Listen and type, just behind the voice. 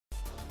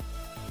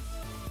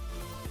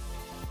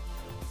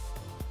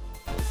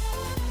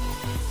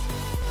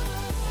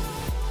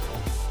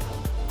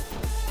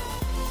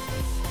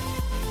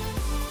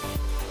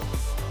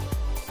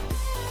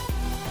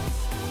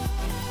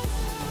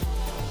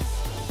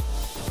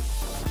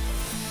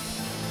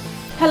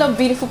Hello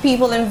beautiful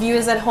people and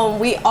viewers at home.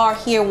 We are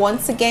here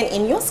once again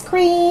in your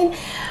screen,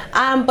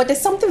 but there's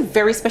something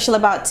very special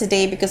about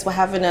today because we're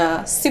having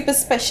a super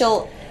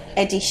special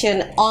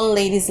edition on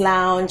Ladies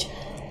Lounge.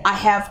 I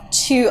have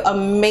two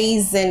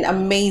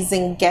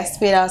amazing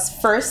guests with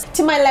us. First,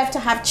 to my left, I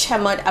have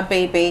Chemot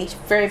Abebe,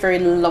 very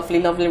lovely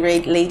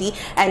lady,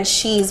 and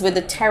she's with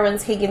the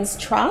Terrence Higgins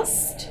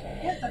Trust.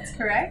 Yeah, that's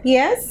correct.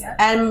 Yes.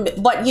 Yeah.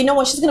 But you know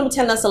what? She's going to be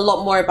telling us a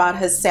lot more about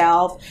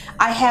herself.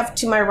 I have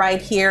to my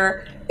right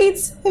here,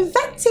 it's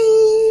Yvette.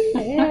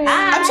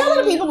 I'm sure a lot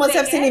of people must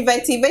have seen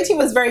Yvette. Yvette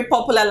was very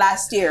popular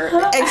last year.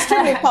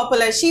 Extremely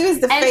popular. She was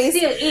the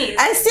face.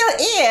 And still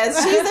is.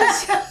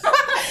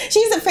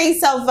 She's the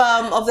face of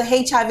the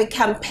HIV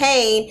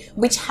campaign,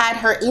 which had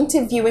her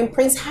interviewing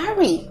Prince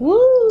Harry.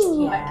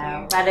 Woo.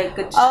 Yeah, had a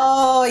good job.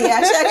 Oh yeah,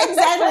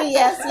 exactly.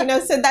 Yes, you know.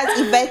 So that's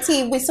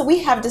Yvette. So we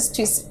have this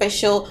two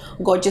special,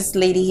 gorgeous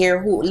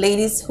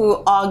ladies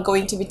who are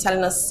going to be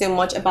telling us so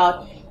much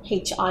about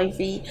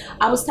HIV.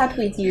 I will start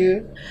with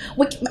you.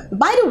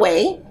 By the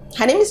way,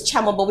 her name is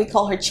Chamo, but we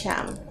call her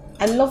Cham.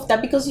 I love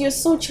that because you're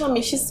so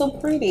charming. She's so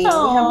pretty.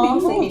 Aww, we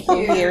have beautiful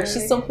people here.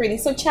 She's so pretty.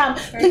 So Cham,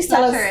 please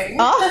tell us.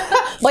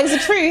 But it's the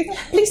truth.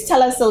 Please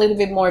tell us a little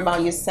bit more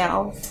about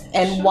yourself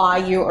and why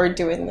you are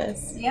doing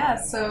this. Yeah.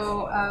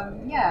 So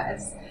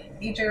as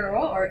EJ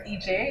or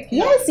EJ.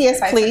 Yes,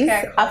 please.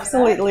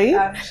 Absolutely.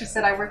 She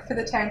said I work for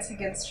the Terrence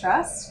Higgins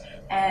Trust.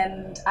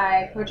 And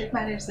I project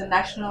manage the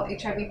National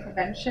HIV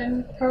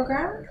Prevention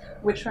Program,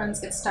 which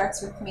it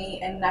starts with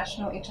me in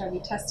National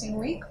HIV Testing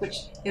Week,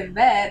 which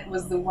Yvette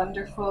was the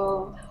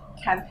wonderful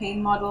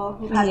campaign model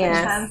who had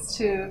the chance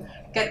to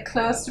get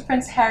close to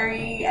Prince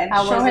Harry and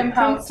show him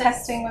how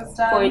testing was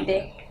done. For a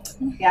day.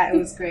 Yeah, it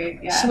was great.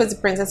 Yeah. She was a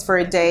princess for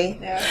a day.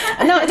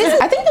 Yeah. No, I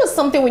think there's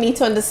something we need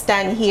to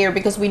understand here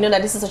because we know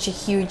that this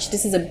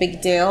is a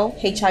big deal,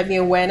 HIV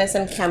awareness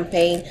and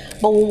campaign.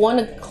 But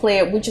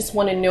we just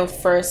want to know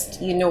first,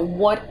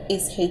 what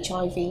is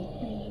HIV?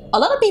 A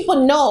lot of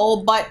people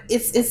know, but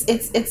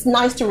it's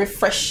nice to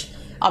refresh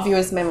our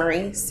viewers'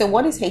 memory. So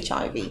what is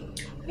HIV?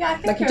 Yeah, I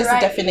think you're just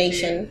right, a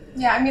definition.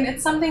 Yeah, I mean,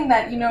 it's something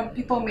that,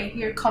 people may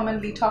hear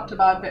commonly talked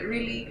about, but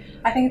really,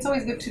 I think it's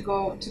always good to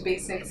go to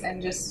basics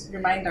and just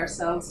remind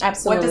ourselves,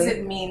 absolutely, what does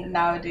it mean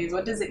nowadays?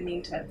 What does it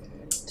mean to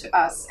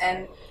us?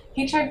 And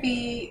HIV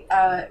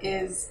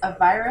is a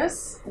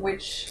virus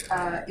which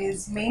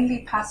is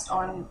mainly passed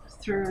on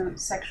through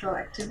sexual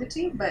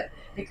activity, but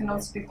it can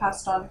also be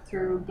passed on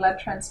through blood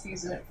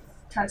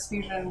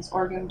transfusions,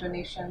 organ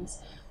donations,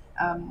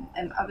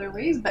 and other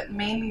ways, but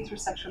mainly through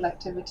sexual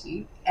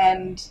activity.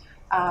 And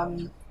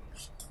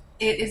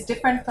it is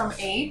different from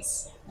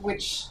AIDS,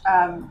 which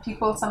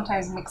people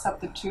sometimes mix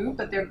up the two,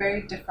 but they're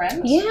very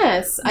different.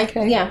 Yes,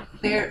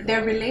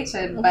 they're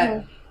related,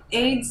 but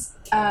AIDS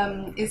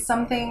is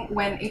something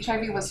when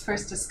HIV was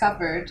first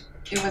discovered,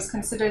 it was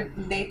considered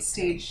late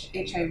stage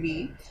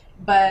HIV,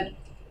 but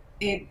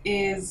it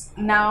is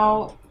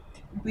now.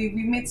 We've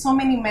made so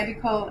many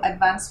medical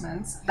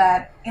advancements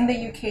that in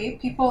the UK,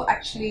 people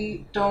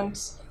actually don't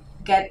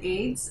get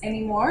AIDS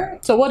anymore.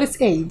 So what is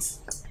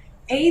AIDS?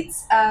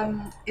 AIDS,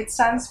 it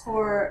stands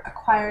for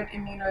Acquired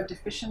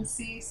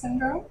Immunodeficiency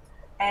Syndrome.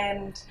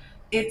 And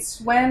it's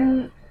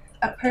when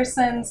a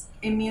person's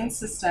immune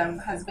system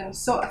has been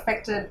so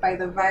affected by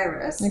the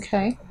virus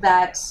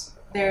that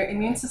their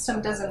immune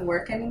system doesn't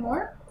work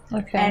anymore.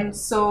 And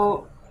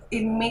so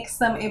it makes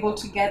them able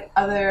to get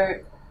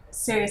other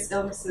serious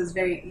illnesses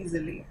very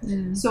easily.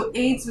 So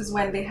AIDS is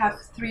when they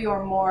have 3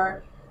 or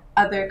more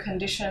other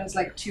conditions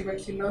like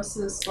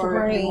tuberculosis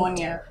or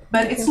pneumonia,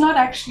 but it's not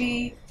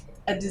actually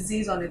a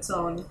disease on its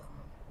own.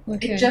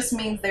 It just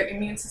means their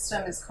immune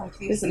system is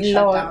completely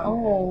shut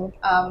down.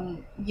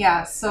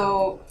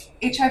 So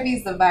HIV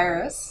is the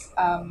virus,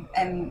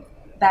 and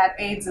that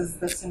AIDS is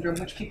the syndrome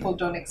which people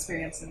don't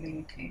experience in the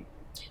UK.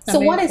 So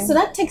what is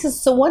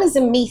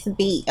the myth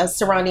be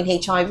surrounding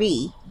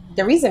HIV?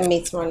 There is a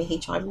myth surrounding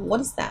HIV. What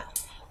is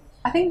that?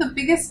 I think the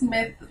biggest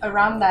myth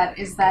around that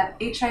is that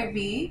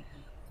HIV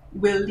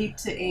will lead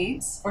to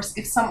AIDS, or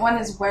if someone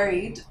is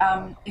worried,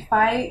 if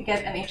I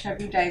get an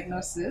HIV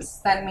diagnosis,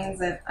 that means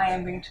that I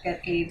am going to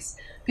get AIDS.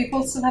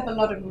 People still have a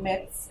lot of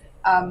myths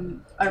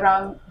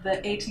around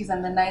the 80s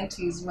and the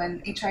 90s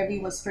when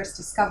HIV was first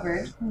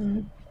discovered,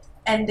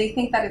 and they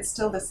think that it's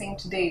still the same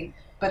today,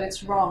 but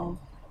it's wrong.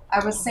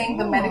 I was saying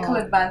the medical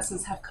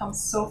advances have come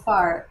so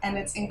far, and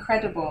it's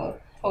incredible.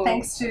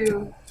 Thanks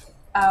to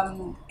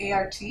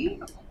ART,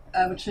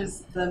 which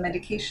is the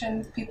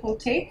medication people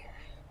take,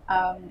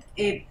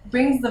 it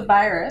brings the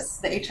virus,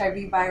 the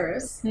HIV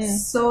virus,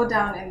 so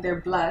down in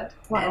their blood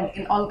and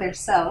in all their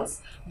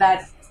cells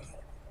that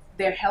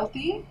they're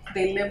healthy,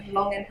 they live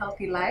long and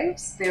healthy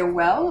lives, they're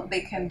well,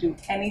 they can do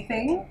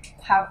anything,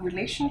 have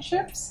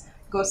relationships,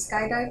 go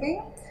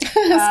skydiving.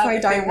 Skydiving.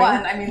 If they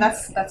want. I mean,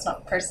 that's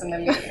not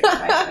personally my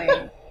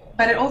thing.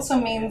 but it also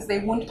means they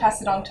won't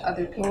pass it on to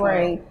other people.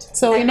 Right.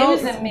 So And there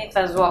is a myth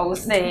as well, we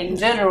say in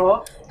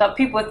general, that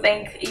people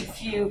think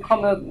if you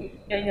come,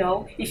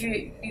 if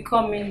you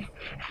come in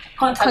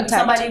contact with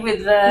somebody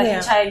with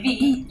HIV,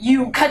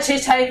 you catch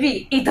HIV.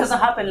 It doesn't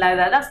happen like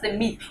that. That's the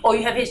myth. Or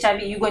you have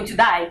HIV, you're going to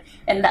die,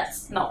 and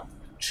that's not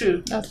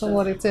true. That's not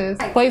what it is.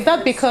 But is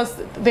that because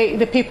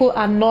the people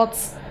are not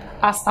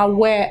as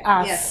aware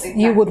as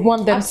exactly. you would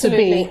want them to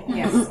be?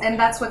 Yes, and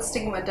that's what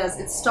stigma does.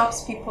 It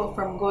stops people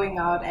from going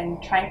out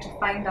and trying to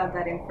find out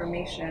that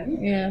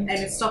information. Yeah. And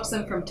it stops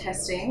them from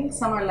testing.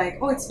 Some are like,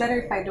 oh, it's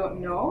better if I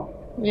don't know.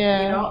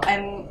 Yeah. You know,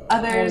 and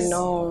others,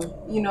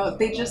 you know,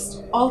 they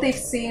just, all they've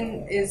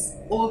seen is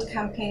old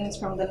campaigns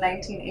from the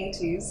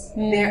 1980s.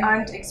 They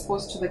aren't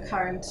exposed to the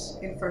current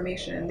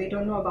information. They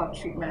don't know about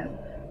treatment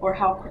or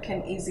how quick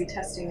and easy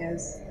testing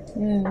is.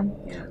 Yeah.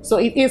 So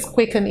it is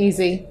quick and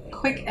easy.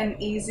 Quick and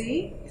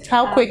easy.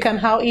 How quick and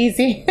how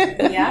easy?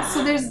 Yeah,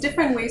 so there's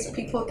different ways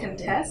people can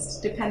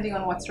test depending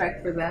on what's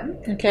right for them.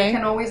 Okay. They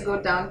can always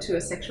go down to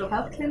a sexual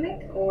health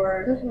clinic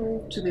or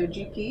to their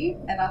GP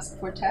and ask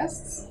for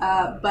tests.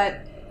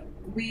 But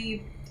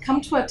we come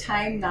to a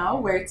time now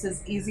where it's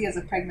as easy as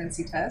a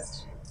pregnancy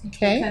test.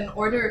 Okay. You can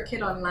order a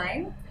kit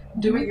online,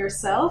 do it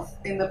yourself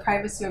in the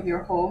privacy of your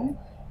home,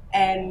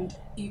 and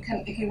you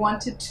can, if you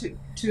wanted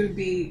to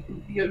be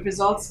your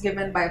results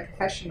given by a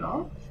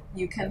professional,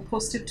 you can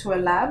post it to a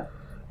lab,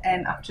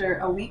 and after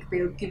a week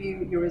they'll give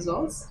you your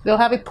results. They'll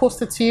have it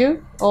posted to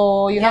you,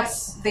 or you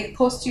Yes, they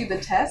post you the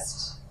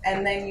test,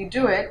 and then you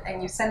do it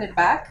and you send it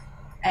back,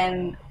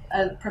 and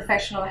a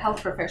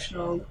health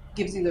professional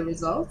gives you the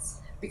results.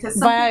 Because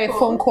some via people, a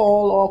phone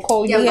call or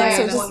call you?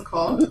 via a phone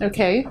call.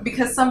 Okay.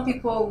 Because some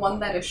people want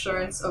that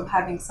assurance of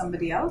having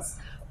somebody else.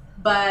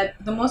 But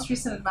the most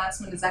recent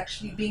advancement is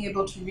actually being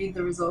able to read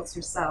the results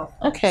yourself.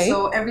 Okay.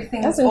 So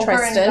everything That's is over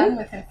and interesting. done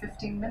within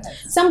 15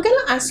 minutes. So I'm going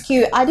to ask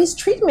you, are these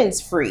treatments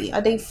free?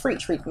 Are they free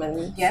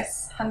treatments?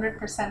 Yes,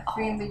 100%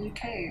 free in the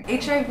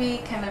UK.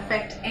 HIV can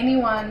affect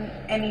anyone,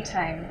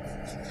 anytime,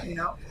 you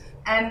know.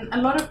 And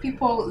a lot of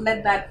people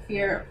let that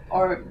fear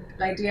or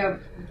the idea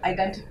of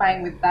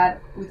identifying with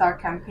that, with our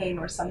campaign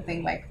or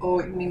something like, oh,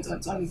 it means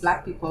it's only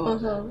black people.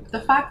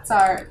 The facts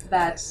are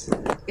that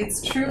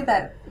it's true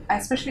that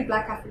especially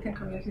black African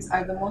communities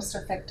are the most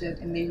affected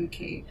in the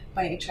UK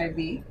by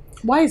HIV.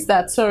 Why is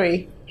that?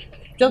 Sorry.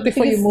 Just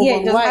before you move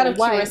on, just out of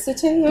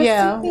curiosity,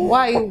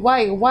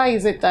 why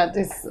is it that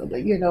it's,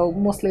 you know,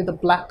 mostly the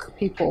black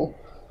people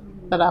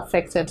that are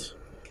affected?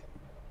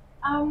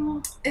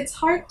 It's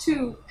hard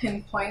to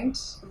pinpoint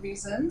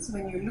reasons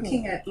when you're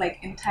looking at like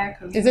entire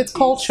communities. Is it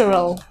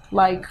cultural?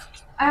 Like,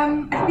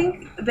 I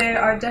think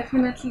there are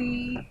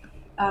definitely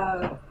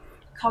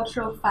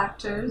cultural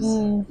factors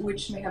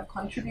which may have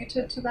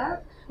contributed to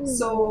that.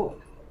 So,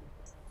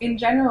 in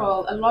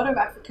general, a lot of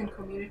African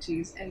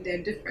communities, and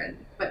they're different,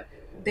 but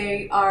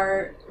they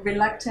are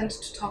reluctant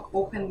to talk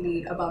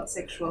openly about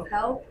sexual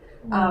health.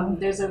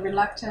 There's a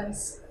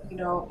reluctance, you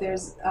know,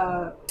 there's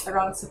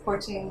around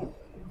supporting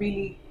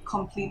really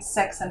complete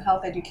sex and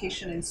health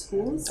education in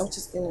schools.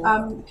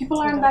 People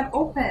aren't that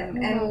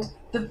open, and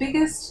the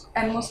biggest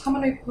and most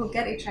common way people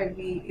get HIV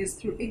is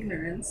through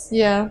ignorance.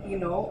 You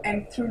know,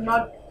 and through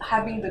not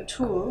having the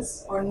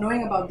tools or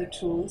knowing about the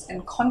tools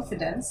and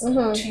confidence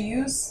to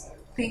use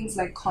things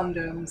like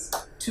condoms,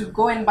 to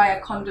go and buy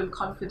a condom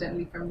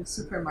confidently from the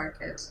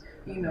supermarket.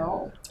 You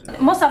know,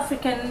 Most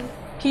African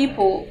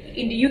people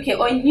in the UK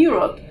or in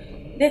Europe,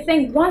 they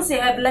think once they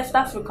have left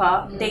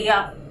Africa, they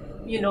are,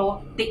 you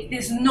know,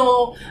 there's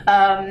no,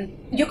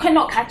 you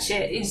cannot catch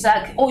it. It's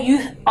like, oh, you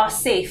are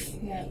safe,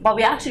 but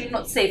we're actually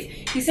not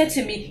safe. He said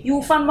to me, you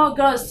will find more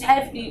girls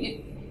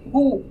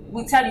who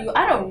will tell you,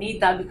 I don't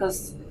need that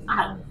because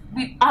I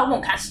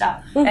won't catch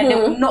that, and they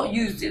will not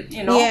use it,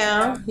 you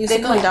know. They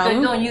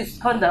don't use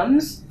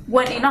condoms.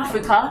 When in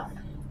Africa,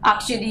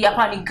 actually,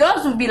 apparently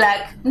girls would be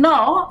like,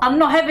 no, I'm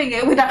not having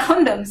it without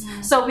condoms.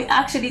 So we're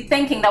actually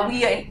thinking that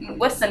we are in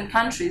Western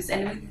countries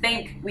and we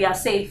think we are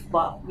safe,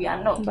 but we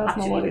are not. That's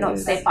actually not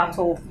safe at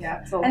all.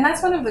 So, and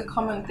that's one of the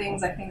common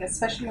things, I think,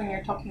 especially when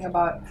you're talking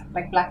about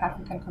like black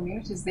African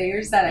communities.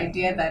 There's that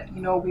idea that,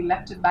 you know, we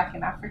left it back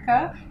in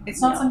Africa.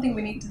 It's not something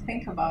we need to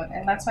think about,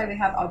 and that's why they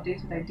have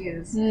outdated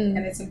ideas. And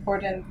it's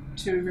important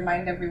to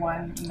remind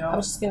everyone, you know, I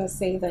was just going to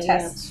say that,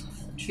 test,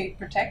 treat,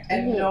 protect,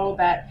 and know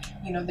that,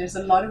 you know, there's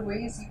a lot of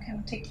ways you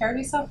can take care of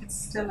yourself. It's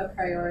still a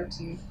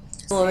priority.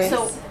 So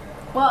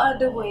what are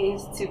the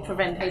ways to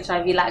prevent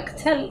HIV? Like,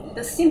 tell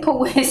the simple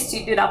ways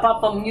to do that apart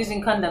from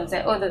using condoms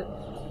and other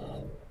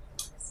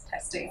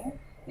testing.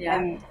 Yeah.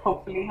 And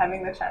hopefully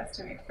having the chance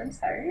to meet Prince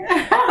Harry.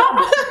 I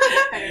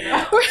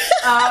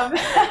don't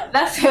know.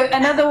 That's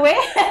another way.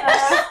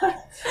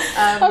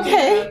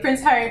 Okay.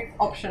 Prince Harry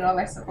optional,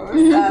 I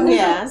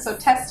suppose. So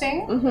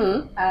testing,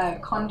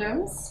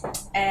 condoms,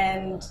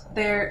 and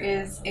there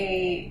is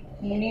a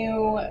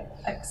new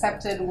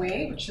accepted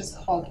way which is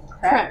called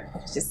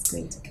PrEP. Just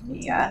going to come.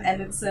 Yeah, and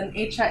it's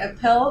a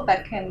pill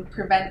that can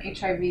prevent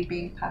HIV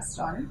being passed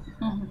on.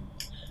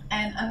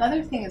 And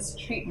another thing is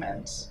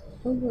treatment.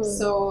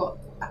 So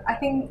I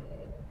think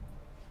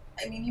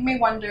I mean, you may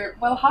wonder,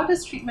 well, how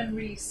does treatment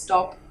really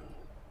stop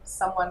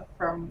someone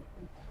from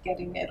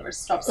getting it, or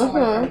stop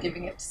someone from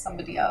giving it to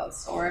somebody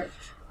else, or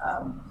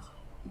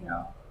you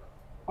know,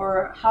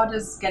 or how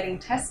does getting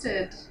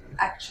tested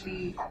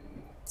actually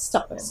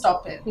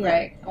stop it,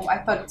 right? Oh, I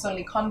thought it's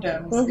only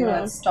condoms, you know,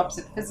 that stops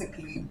it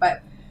physically,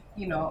 but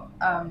you know,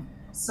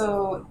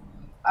 so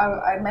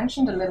I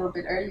mentioned a little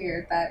bit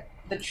earlier that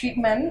the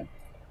treatment,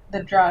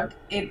 the drug,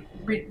 it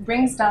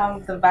brings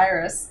down the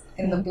virus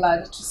in the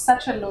blood to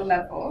such a low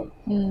level,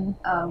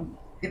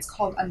 it's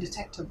called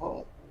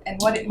undetectable. And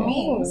what it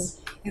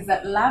means is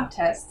that lab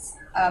tests,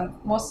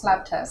 most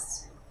lab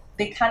tests,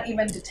 they can't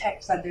even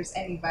detect that there's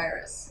any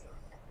virus.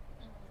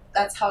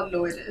 That's how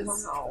low it is.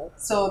 Wow.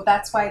 So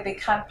that's why they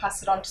can't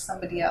pass it on to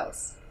somebody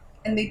else.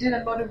 And they did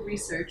a lot of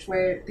research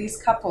where these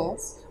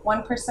couples,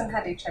 one person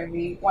had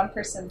HIV, one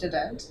person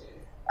didn't,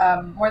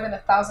 more than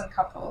 1,000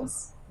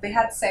 couples, they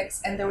had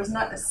sex and there was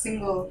not a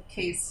single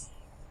case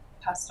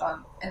passed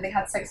on, and they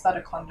had sex without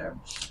a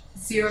condom.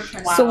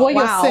 0%. Wow. So what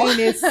you're saying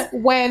is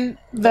when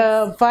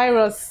the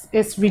virus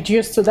is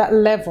reduced to that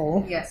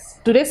level, yes,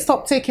 do they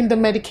stop taking the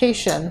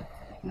medication?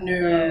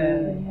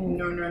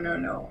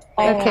 No.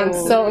 Okay,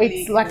 so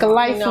it's like a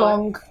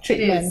lifelong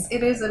treatment.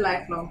 It is a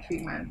lifelong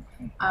treatment.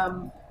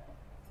 I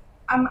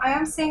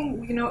am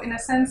saying, you know, in a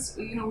sense,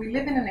 you know, we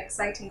live in an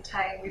exciting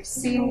time. We've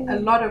seen a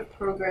lot of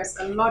progress,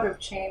 a lot of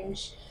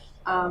change,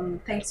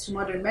 thanks to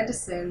modern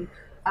medicine.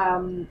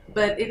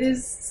 But it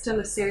is still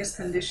a serious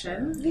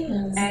condition,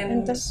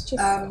 and that's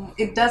just...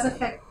 it does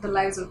affect the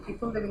lives of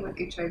people living with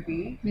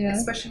HIV,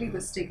 especially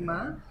the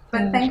stigma.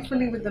 But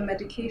thankfully, with the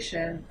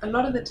medication, a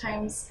lot of the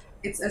times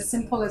it's as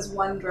simple as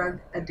one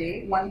drug a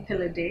day, one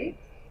pill a day.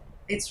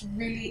 It's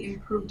really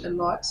improved a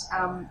lot,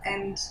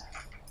 and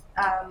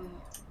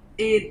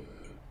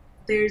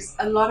there's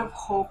a lot of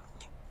hope.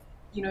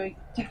 You know,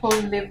 people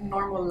live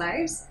normal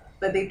lives,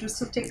 but they do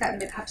still have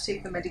to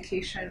take the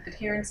medication.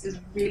 Adherence is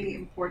really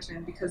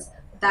important because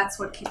that's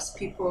what keeps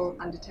people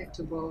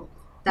undetectable.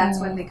 That's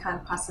when they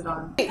can't pass it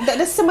on.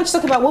 There's so much to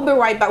talk about. We'll be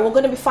right back. We're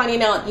going to be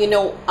finding out, you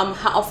know,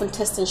 how often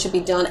testing should be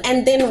done,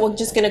 and then we're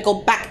just going to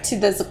go back to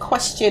there's a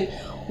question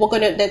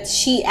that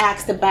she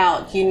asked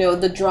about, you know,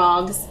 the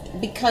drugs,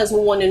 because we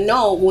want to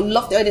know. We'd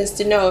love the audience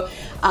to know.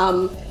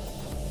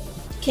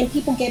 Can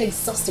people get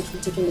exhausted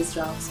from taking these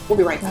drugs? We'll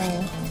be right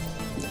back.